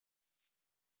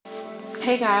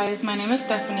Hey guys, my name is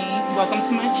Stephanie. Welcome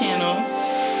to my channel.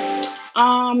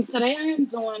 Today I am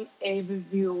doing a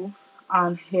review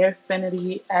on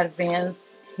Hairfinity Advanced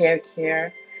Hair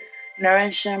Care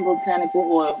Nourishing Botanical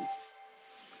Oils,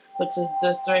 which is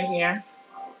this right here.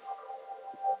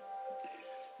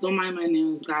 Don't mind my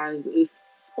nails, guys. It's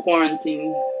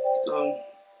quarantine, so.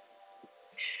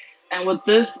 And what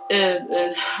this is,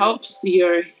 it helps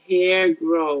your hair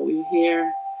grow, your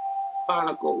hair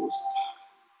follicles.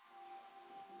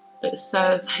 It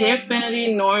says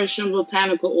Hairfinity Nourishing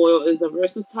Botanical Oil is a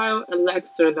versatile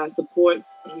elixir that supports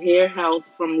hair health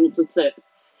from root to tip.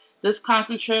 This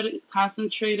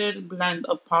concentrated blend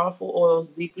of powerful oils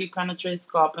deeply penetrates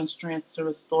scalp and strands to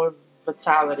restore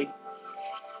vitality.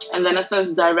 And then it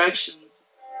says directions.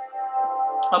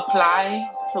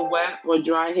 Apply to wet or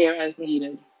dry hair as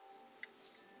needed.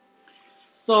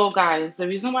 So guys, the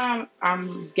reason why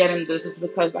I'm getting this is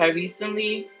because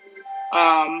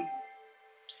um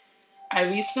I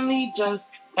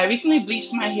recently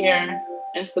bleached my hair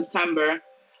in September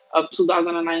of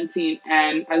 2019,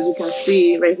 and as you can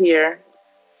see right here,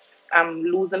 I'm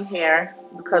losing hair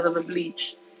because of the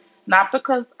bleach. Not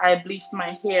because I bleached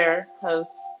my hair, because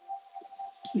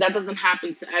that doesn't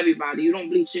happen to everybody. You don't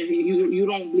bleach your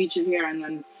hair and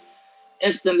then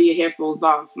instantly your hair falls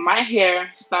off. My hair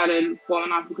started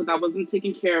falling off because I wasn't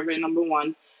taking care of it, number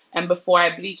one, and before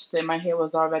I bleached it, my hair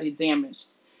was already damaged.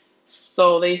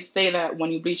 So they say that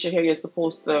when you bleach your hair, you're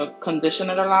supposed to condition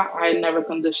it a lot. I never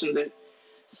conditioned it.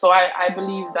 So I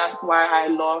believe that's why I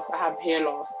have hair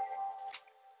loss.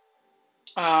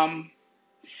 Um,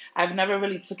 I've never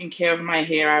really taken care of my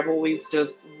hair. I've always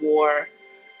just wore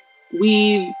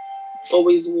weave,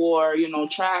 always wore,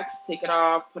 tracks, take it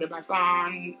off, put it back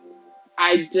on.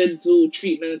 I did do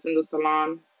treatments in the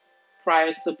salon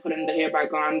prior to putting the hair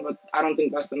back on, but I don't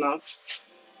think that's enough.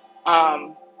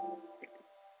 Um,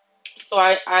 so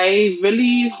I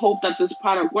really hope that this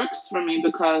product works for me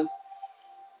because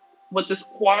with this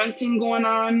quarantine going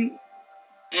on,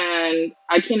 and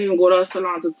I can't even go to a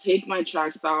salon to take my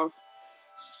tracks off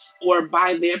or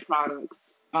buy their products.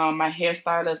 My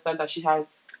hairstylist said that she has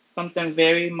something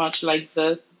very much like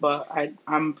this, but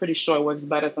I'm pretty sure it works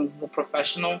better since it's a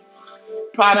professional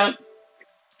product.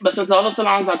 But since all the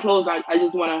salons are closed, I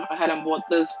just went ahead and bought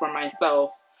this for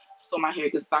myself so my hair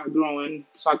could start growing,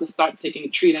 so I could start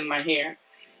treating my hair.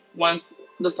 Once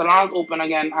the salons open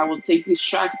again, I will take these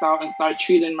tracks out and start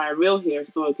treating my real hair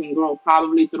so it can grow.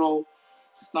 Probably throw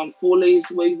some full lace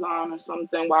wigs on or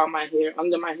something while my hair,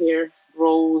 under my hair,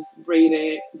 grows, braid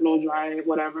it, blow dry it,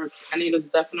 whatever. I need to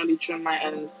definitely trim my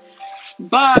ends.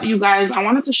 But you guys, I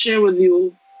wanted to share with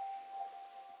you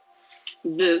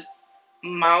this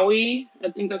Maui,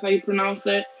 I think that's how you pronounce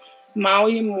it.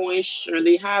 Maui Moisture.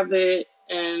 They have it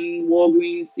in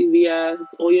Walgreens, CVS,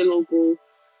 all your local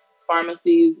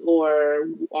pharmacies or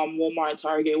Walmart,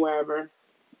 Target, wherever,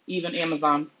 even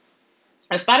Amazon.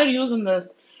 I started using this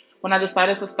when I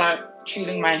decided to start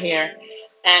treating my hair.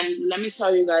 And let me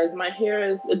tell you guys, my hair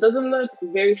it doesn't look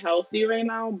very healthy right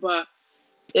now, but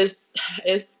it's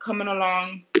it's coming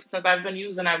along because I've been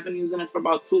using it for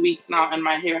about 2 weeks now, and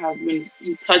my hair has been,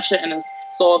 you touch it and it's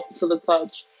soft to the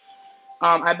touch.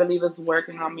 I believe it's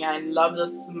working on me. I love the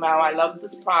smell. I love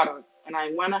this product. And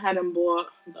I went ahead and bought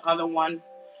the other one,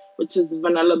 which is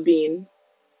vanilla bean.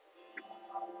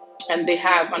 And they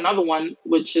have another one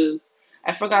which is,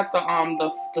 I forgot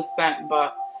the scent,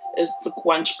 but it's to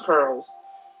quench curls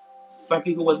for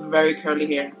people with very curly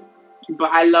hair.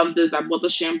 But I love this. I bought the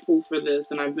shampoo for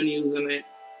this and I've been using it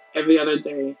every other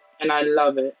day and I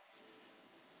love it.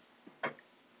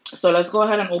 So let's go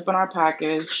ahead and open our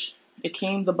package.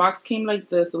 The box came like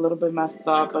this, a little bit messed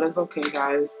up, but it's okay,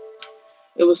 guys.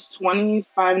 It was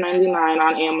 $25.99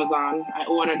 on Amazon. I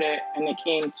ordered it and it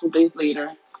came 2 days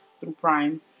later through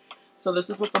Prime. So this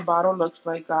is what the bottle looks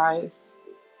like, guys.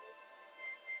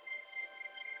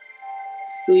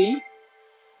 See?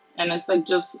 And it's like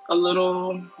just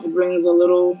it brings a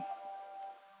little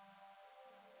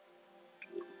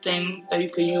thing that you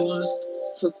can use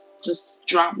to just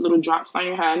drop little drops on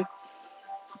your head.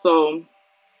 So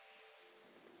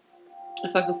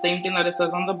it says the same thing that it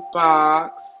says on the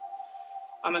box.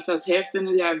 It says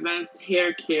Hairfinity Advanced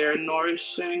Hair Care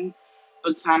Nourishing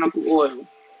Botanical Oil.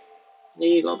 There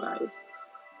you go, guys.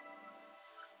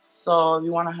 So if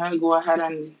you want to go ahead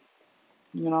and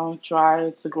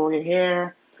try to grow your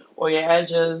hair or your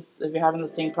edges. If you're having the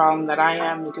same problem that I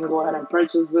am, you can go ahead and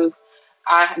purchase this.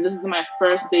 This is my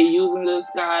first day using this,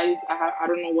 guys. I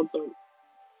don't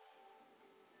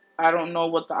know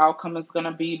what the outcome is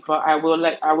gonna be, but I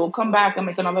will come back and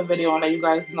make another video and let you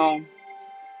guys know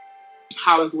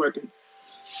how it's working.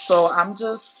 So I'm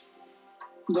just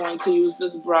I'm going to use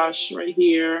this brush right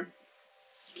here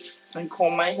and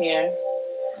comb my hair.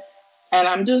 And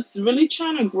I'm just really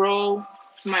trying to grow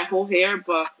my whole hair,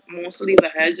 but mostly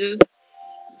the edges.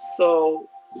 So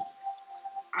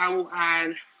I will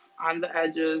add on the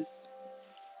edges.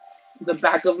 The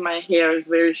back of my hair is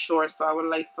very short, so I would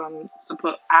like some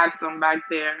to add some back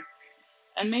there,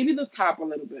 and maybe the top a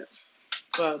little bit.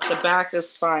 But the back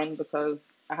is fine because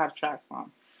I have tracks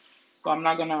on, so I'm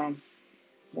not gonna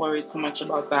worry too much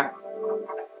about that.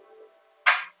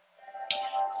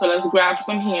 So let's grab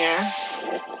some hair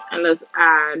and let's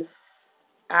add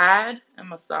and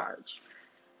massage,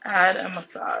 add and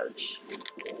massage,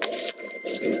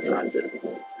 massage it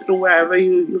to wherever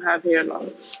you have hair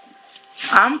loss.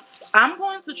 I'm I'm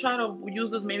going to try to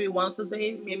use this maybe once a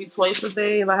day, maybe twice a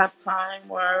day if I have time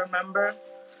or I remember.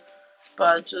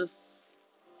 But just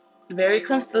very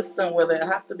consistent with it. I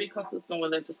have to be consistent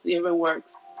with it to see if it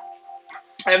works.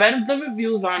 I read the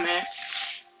reviews on it,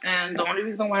 and the only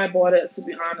reason why I bought it, to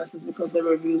be honest, is because the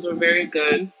reviews were very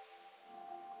good.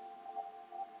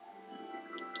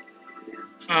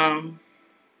 Um,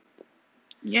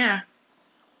 yeah,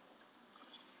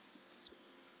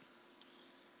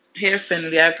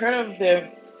 Hairfinity. I've heard of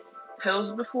their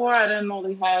pills before. I didn't know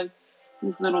they had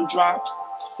these little drops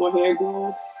for hair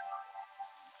growth.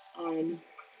 Um,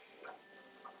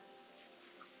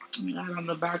 let me add on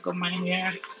the back of my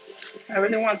hair. I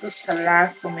really want this to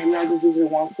last, so maybe I'll just use it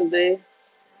once a day.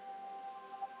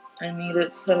 I need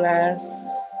it to last,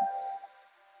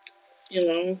 you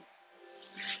know.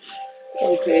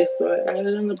 Okay, so I added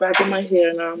it in the back of my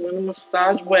hair. Now I'm going to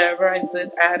massage wherever I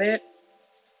did add it.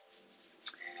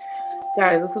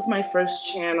 Guys, this is my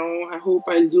first channel. I hope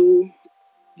I do,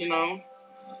 you know,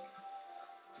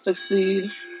 succeed.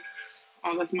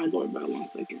 Oh, that's my doorbell. 1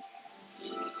 second.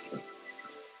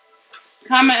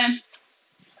 Coming.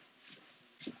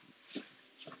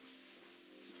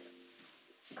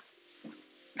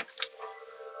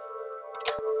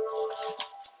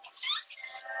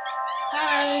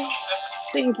 Hi.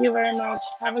 Thank you very much.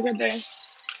 Have a good day.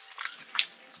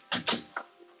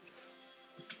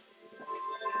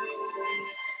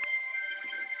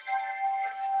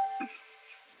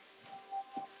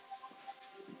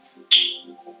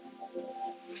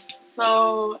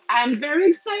 So I'm very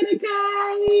excited,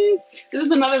 guys. This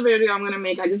is another video I'm going to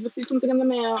make. I just received something in the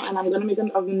mail, and I'm going to make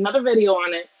another video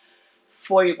on it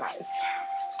for you guys.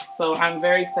 So I'm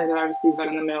very excited I received that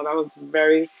in the mail. That was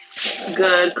very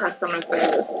good customer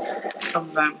service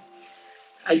of them.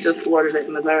 I just ordered it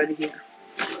and it's already here.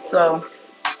 So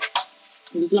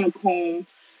I'm just gonna comb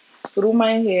through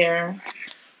my hair,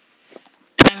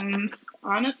 and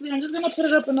honestly, I'm just gonna put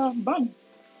it up in a bun.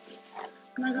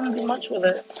 I'm not gonna do much with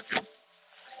it.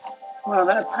 Well,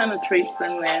 that penetrates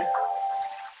in there.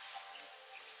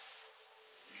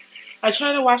 I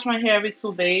try to wash my hair every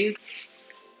 2 days,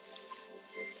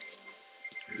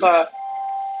 but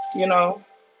you know,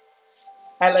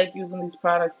 I like using these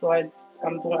products, so I've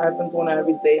been doing it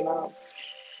every day now.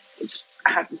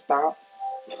 I have to stop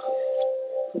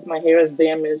because my hair is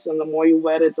damaged, and the more you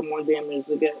wet it, the more damaged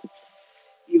it gets,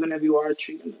 even if you are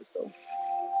treating it. So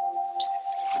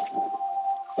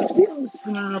see, I'm just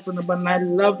putting it up in the bun. I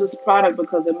love this product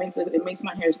because it makes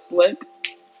my hair slick,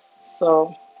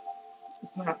 so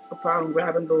it's not a problem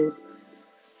grabbing those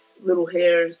little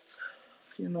hairs,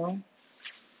 you know.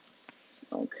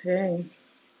 Okay,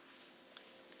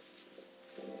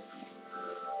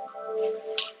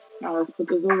 now let's put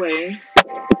this away.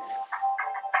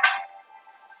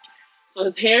 So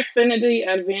it's Hairfinity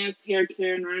Advanced Hair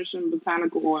Care Nourishing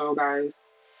Botanical Oil, guys.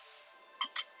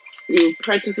 You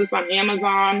purchase this on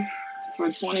Amazon for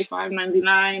 $25.99,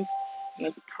 and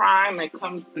it's Prime. It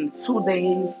comes in 2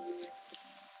 days.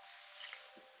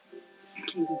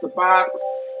 This is the box.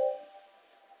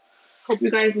 Hope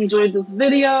you guys enjoyed this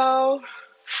video.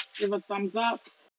 Give a thumbs up.